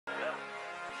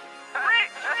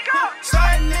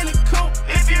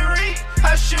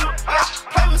shoot.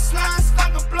 Play with slimes, I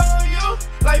can blow you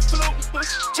like fluke.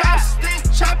 Chopstick,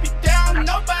 chop you down,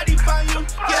 nobody find you.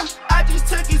 Yeah, I just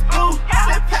took his boo,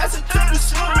 then pass it to the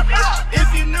swoop.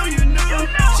 If you knew, you knew.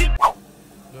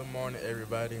 Good morning,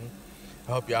 everybody.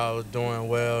 I hope y'all are doing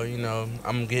well. You know,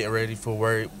 I'm getting ready for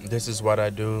work. This is what I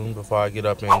do before I get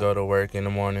up and go to work in the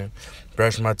morning.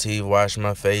 Brush my teeth, wash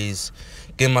my face,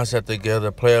 get myself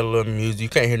together, play a little music. You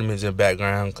can't hear the music in the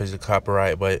background because it's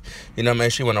copyright, but, you know,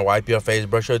 make sure you want to wipe your face,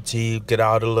 brush your teeth, get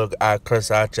all the little eye crust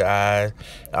out your eyes,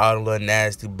 all the little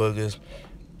nasty boogers.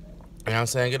 You know what I'm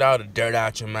saying? Get all the dirt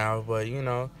out your mouth, but, you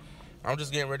know, I'm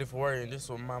just getting ready for work, and this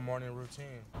is my morning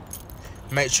routine.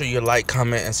 Make sure you like,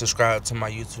 comment, and subscribe to my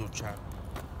YouTube channel.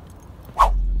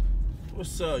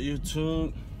 What's up,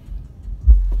 YouTube?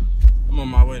 I'm on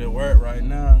my way to work right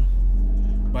now.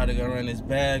 About to go run this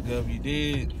bag up, you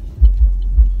did.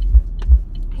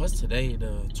 What's today,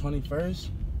 the 21st?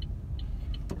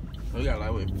 We got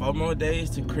like, wait, 4 more days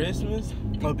to Christmas?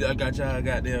 Hope y'all got y'all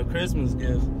goddamn Christmas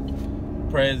gifts.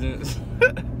 Presents.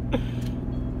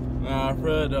 Nah, for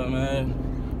real though,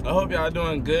 man. I hope y'all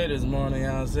doing good this morning, you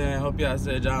know what I'm saying? Hope y'all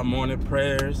said y'all morning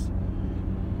prayers.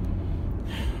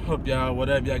 Hope y'all,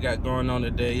 whatever y'all got going on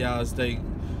today, y'all stay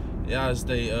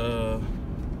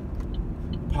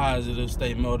positive,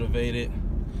 stay motivated.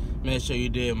 Make sure you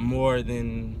did more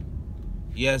than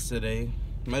yesterday.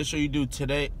 Make sure you do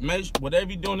today,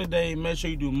 whatever you're doing today, make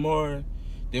sure you do more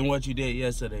than what you did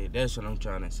yesterday. That's what I'm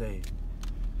trying to say.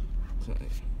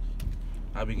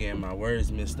 I be getting my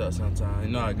words mixed up sometimes.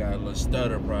 You know I got a little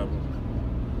stutter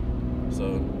problem.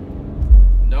 So,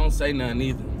 don't say nothing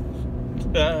either.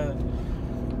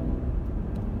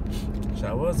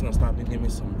 I was gonna stop and get me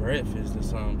some breakfast or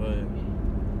something,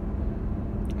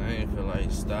 but I ain't feel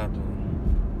like stopping.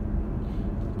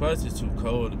 Plus, it's too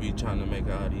cold to be trying to make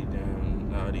all these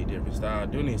different styles.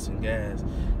 I do need some gas.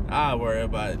 I'll worry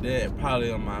about that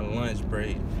probably on my lunch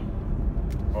break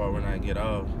or when I get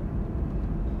off.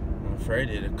 I'm afraid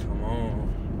it'll come on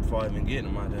before I even get to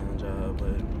my damn job,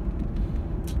 but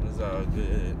it's all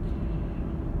good.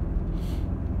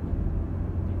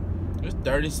 It's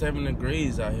 37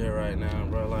 degrees out here right now,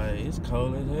 bro. Like, it's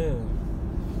cold as hell.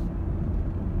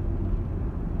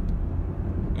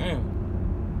 Damn.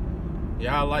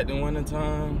 Y'all like the winter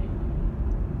time?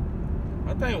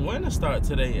 I think winter start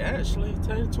today, actually.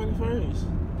 Today the 21st.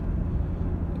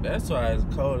 That's why it's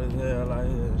cold as hell out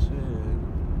here. Shit.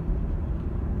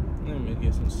 Let me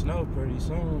get some snow pretty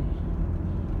soon.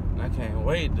 I can't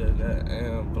wait to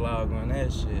vlog on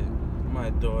that shit. I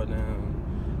might throw it down.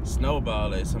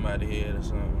 Snowball at somebody's head or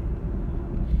something.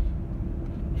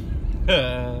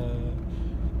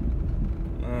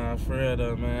 For real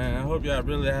though, man. I hope y'all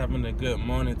really having a good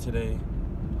morning today.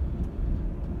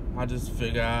 I just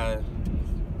figure I'd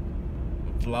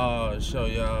vlog, show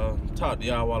y'all, talk to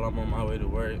y'all while I'm on my way to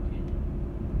work.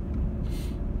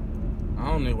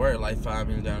 I only work like 5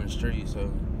 minutes down the street,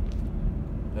 so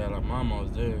yeah, like my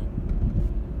almost there.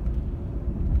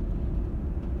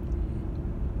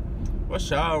 What's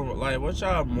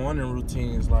y'all morning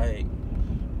routines like?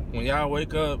 When y'all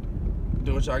wake up,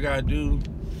 do what y'all gotta do.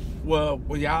 Well,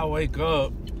 when y'all wake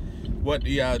up, what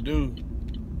do y'all do?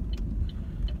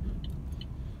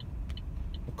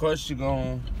 Of course you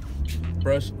gonna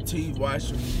brush your teeth, wash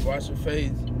your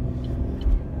face.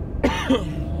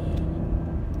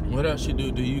 What else you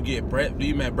do? Do you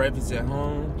make breakfast at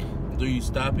home? Do you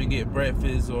stop and get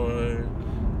breakfast or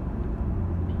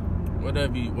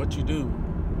whatever what you do?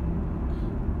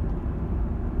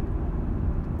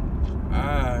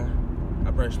 I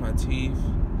brush my teeth,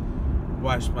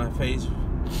 wash my face.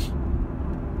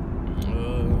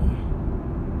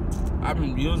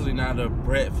 I'm usually not a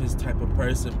breakfast type of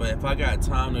person, but if I got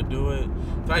time to do it,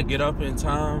 if I get up in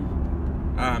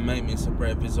time, I make me some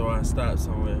breakfast or I stop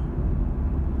somewhere.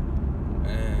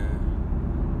 And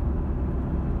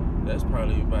that's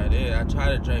probably about it. I try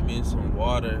to drink me some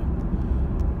water.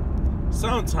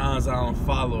 Sometimes I don't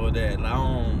follow that. I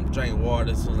don't drink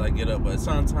water as soon as I get up, but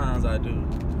sometimes I do.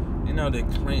 You know, that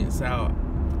cleanse out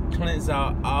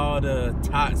all the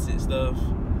toxic stuff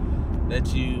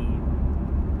that you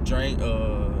drank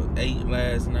or ate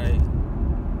last night. You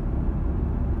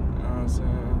know what I'm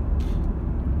saying?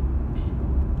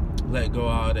 Let go of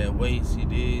all that waste you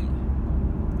did.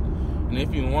 And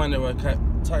if you wonder what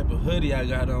type of hoodie I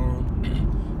got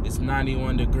on, it's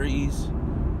 91 degrees.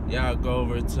 Y'all go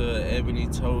over to Ebony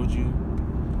Told You.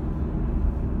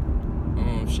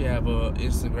 She have a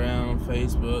Instagram,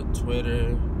 Facebook,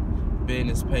 Twitter,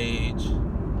 business page.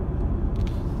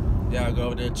 Y'all go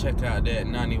over there, check out that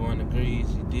 91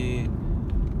 degrees you did.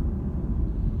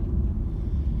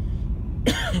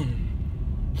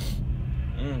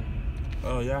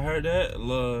 Oh Oh, y'all heard that?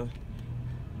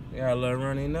 Got a little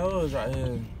runny nose right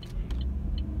here.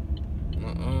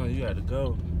 You gotta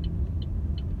go.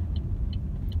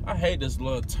 I hate this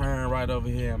little turn right over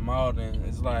here in Malden.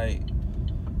 It's like,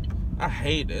 I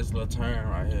hate this little turn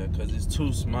right here because it's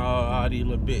too small. All these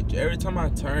little bitch. Every time I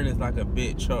turn, it's like a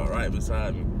big truck right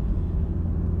beside me.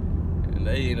 And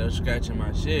they end up scratching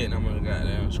my shit, and I'm gonna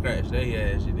goddamn scratch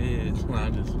their ass. It is.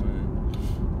 I'm just playing.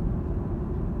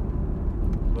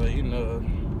 But you know,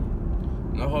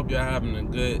 I hope y'all having a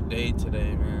good day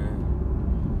today, man.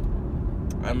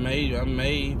 I may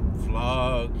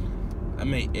vlog. I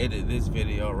may edit this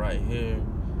video right here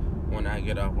when I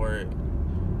get off work,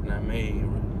 and I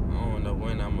don't know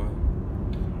when I'm gonna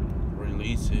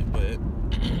release it, but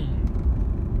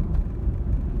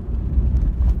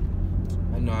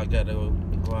I know I gotta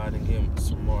go out and get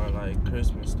some more like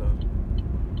Christmas stuff. You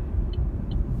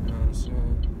know what I'm saying?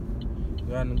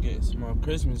 Gotta get some more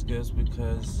Christmas gifts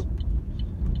because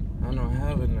I don't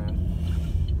have enough.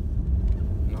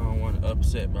 And I don't want to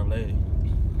upset my lady.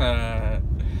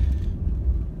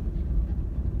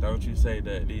 Don't you say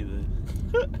that either.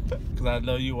 Cause I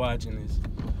know you watching this.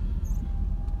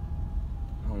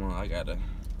 Hold on, I gotta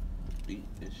beat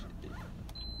this shit.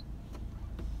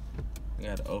 I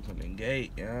gotta open the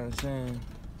gate, you know what I'm saying?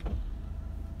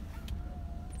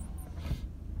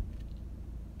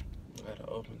 I gotta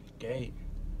open the gate.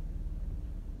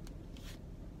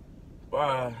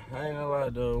 Wow, I ain't gonna lie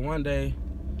though. One day,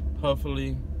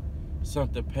 hopefully,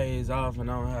 something pays off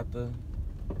and I don't have to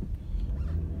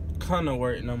come to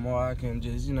work no more. I can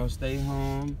just, you know, stay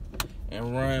home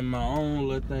and run my own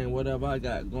little thing, whatever I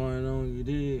got going on, you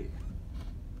did.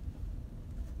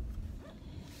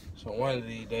 So one of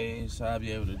these days, I'll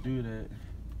be able to do that.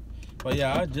 But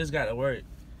yeah, I just got to work.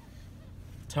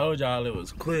 Told y'all it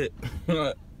was quick.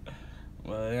 Well,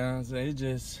 you know what I'm saying?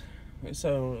 It's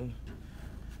so,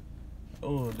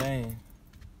 oh, dang.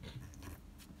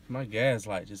 My gas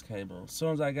light just came on. As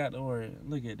soon as I got to work,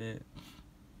 look at that.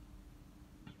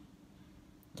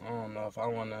 I don't know if I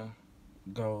want to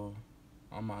go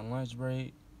on my lunch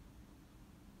break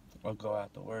or go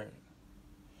out to work.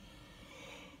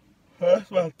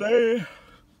 That's my thing.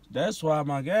 That's why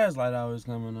my gas light always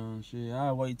coming on. Shit,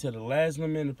 I wait till the last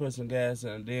minute to put some gas in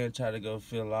and then try to go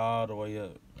fill all the way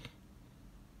up.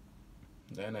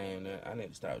 That ain't that. I need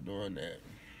to stop doing that.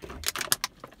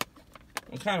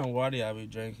 What kind of water I be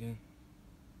drinking?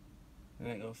 It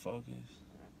ain't gonna focus.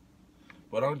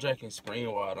 But I'm drinking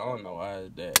spring water. I don't know why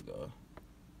that go.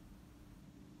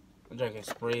 I'm drinking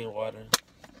spring water.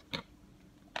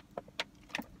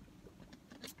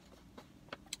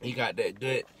 He got that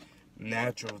good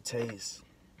natural taste.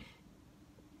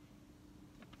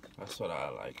 That's what I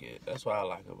like it. That's what I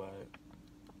like about it.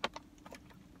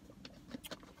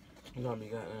 You gonna be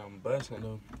goddamn busting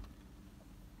though.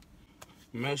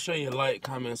 Make sure you like,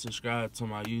 comment, subscribe to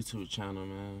my YouTube channel,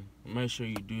 man. Make sure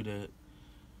you do that.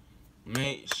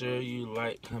 Make sure you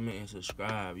like, comment, and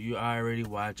subscribe. You already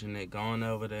watching it. Go on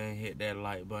over there and hit that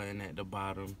like button at the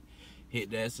bottom. Hit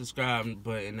that subscribe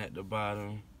button at the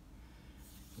bottom.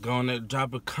 Go on there,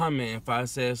 drop a comment if I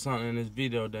said something in this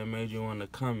video that made you want to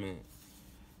comment.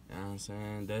 You know what I'm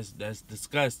saying? That's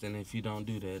disgusting if you don't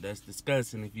do that. That's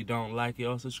disgusting if you don't like it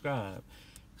or subscribe.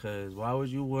 Cause why would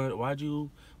you want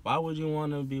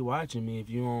to be watching me if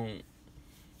you don't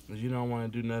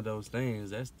want to do none of those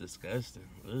things? That's disgusting.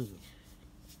 Ugh.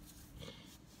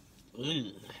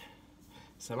 Ugh.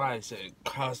 Somebody should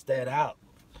cross that out.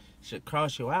 Should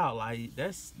cross you out. Like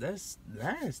that's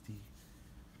nasty.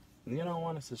 You don't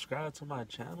want to subscribe to my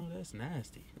channel? That's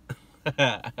nasty.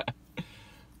 Nah,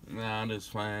 I'm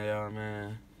just playing, y'all,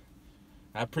 man.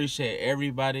 I appreciate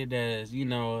everybody that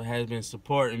has been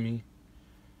supporting me.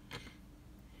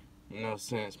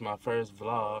 Since my first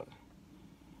vlog.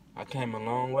 I came a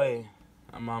long way.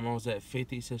 I'm almost at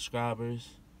 50 subscribers.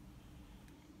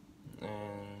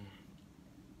 And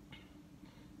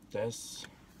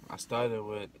I started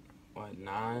with,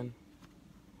 9?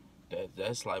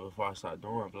 That's like before I started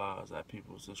doing vlogs. Like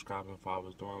people subscribing before I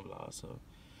was doing vlogs. So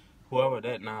whoever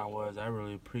that 9 was, I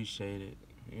really appreciate it,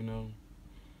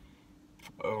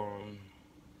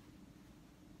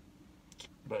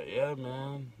 But yeah,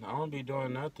 man, I don't be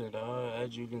doing nothing, dog.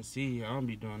 As you can see, I don't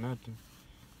be doing nothing.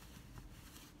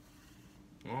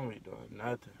 I don't be doing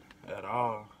nothing at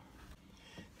all.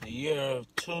 The year of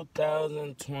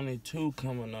 2022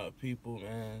 coming up, people,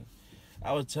 man.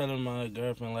 I was telling my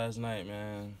girlfriend last night,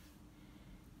 man.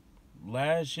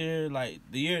 Last year,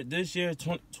 this year,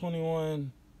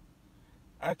 2021,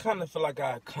 I kind of feel like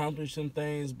I accomplished some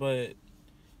things, but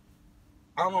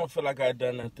I don't feel like I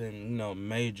done nothing, you know,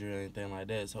 major or anything like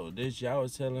that. So this year I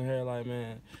was telling her, like,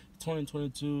 man,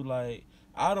 2022, like,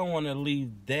 I don't want to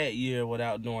leave that year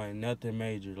without doing nothing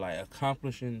major, like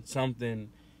accomplishing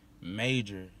something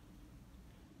major.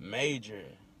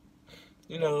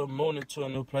 You know, moving to a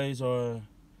new place or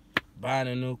buying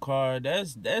a new car.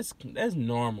 That's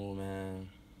normal, man.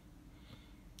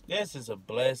 This is a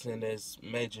blessing that's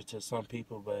major to some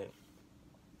people, but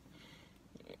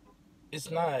it's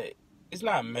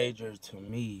not major to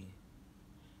me.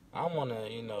 I want to,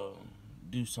 you know,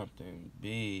 do something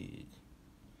big.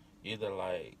 Either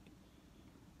like,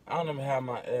 I don't even have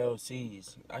my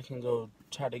LLCs. I can go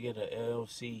try to get an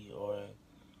LLC or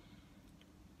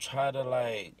try to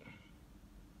like,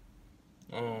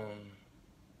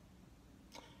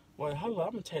 well, hold on,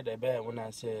 I'm gonna take that back when I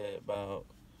said about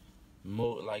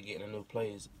like getting a new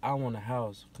place. I want a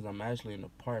house because I'm actually in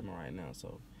an apartment right now,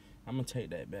 so I'm gonna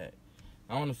take that back.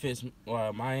 I want to fix,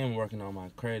 well, I am working on my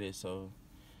credit, so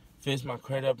fix my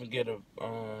credit up and get a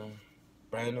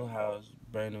brand new house,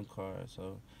 brand new car.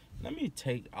 So let me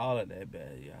take all of that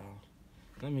back, y'all.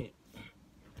 Let me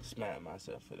smack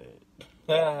myself for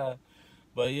that.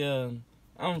 But yeah,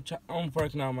 I'm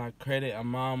working on my credit.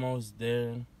 I'm almost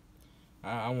there.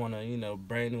 I want a, you know,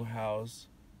 brand new house,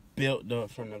 built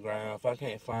up from the ground. If I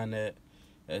can't find that,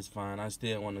 that's fine. I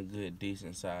still want a good,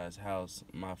 decent sized house,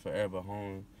 my forever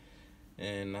home.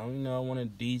 And you know, I want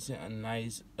a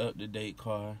nice, up-to-date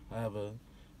car. I have a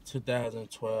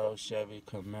 2012 Chevy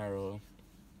Camaro.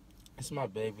 It's my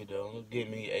baby though. It'll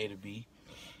get me A to B.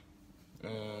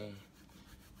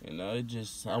 You know,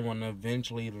 I want to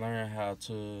eventually learn how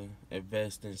to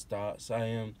invest in stocks.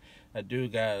 I do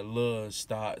got little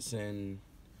stocks and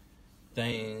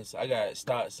things. I got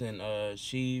stocks in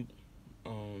sheep,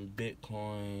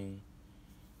 Bitcoin,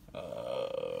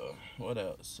 what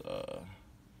else?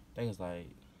 Things like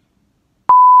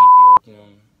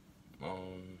Ethiopian.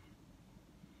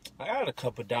 I got a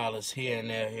couple dollars here and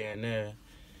there.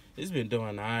 It's been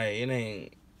doing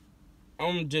alright.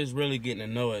 I'm just really getting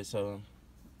to know it, so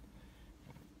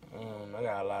I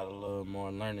got a lot of little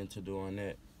more learning to do on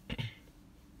that.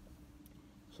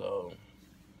 So,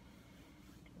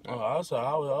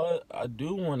 also, I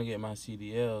do want to get my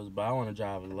CDL'S, but I want to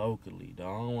drive locally, though.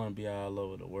 I don't want to be all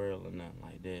over the world or nothing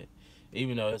like that.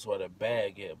 Even though that's what a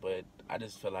bag get, but I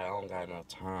just feel like I don't got enough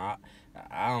time.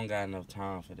 I don't got enough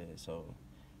time for that. So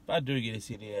if I do get a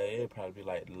CDL, it'll probably be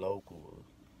like local,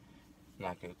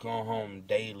 like a go home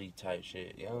daily type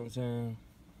shit. You know what I'm saying?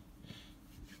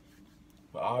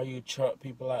 But all you truck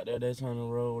people out there that's on the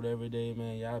road every day,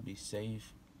 man, y'all be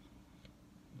safe.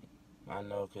 I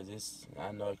know,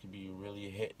 I know it could be really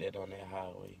hectic on that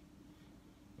highway.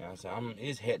 You know what I'm saying?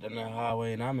 It's hectic on that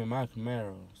highway, and I'm in my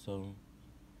Camaro, so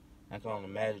I can only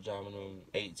imagine driving them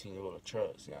 18-wheeler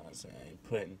trucks. You know what I'm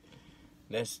saying?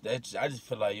 I just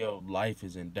feel like your life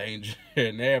is in danger,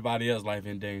 and everybody else's life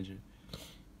in danger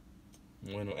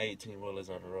when them 18-wheelers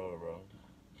on the road, bro.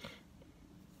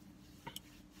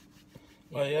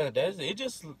 Well, yeah, that's it.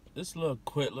 Just this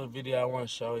quick little video I want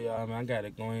to show y'all. I mean, I gotta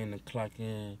go in and clock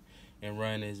in and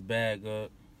run this bag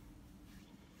up,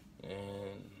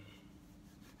 and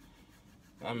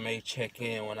I may check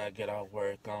in when I get off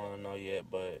work. I don't know yet,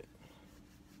 but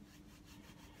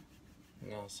you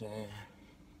know what I'm saying.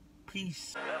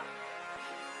 Peace.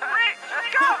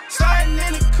 Let's go. Sliding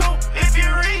in the coupe, if you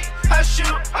read, I shoot.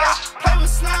 Play with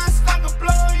slimes, I can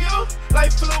blow you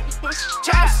like fluke.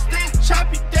 Chopstick,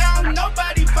 chop you down,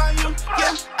 nobody find you.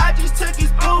 Yeah, I just took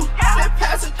his boo, then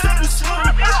pass it to the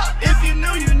sloop. If you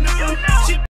knew, you knew.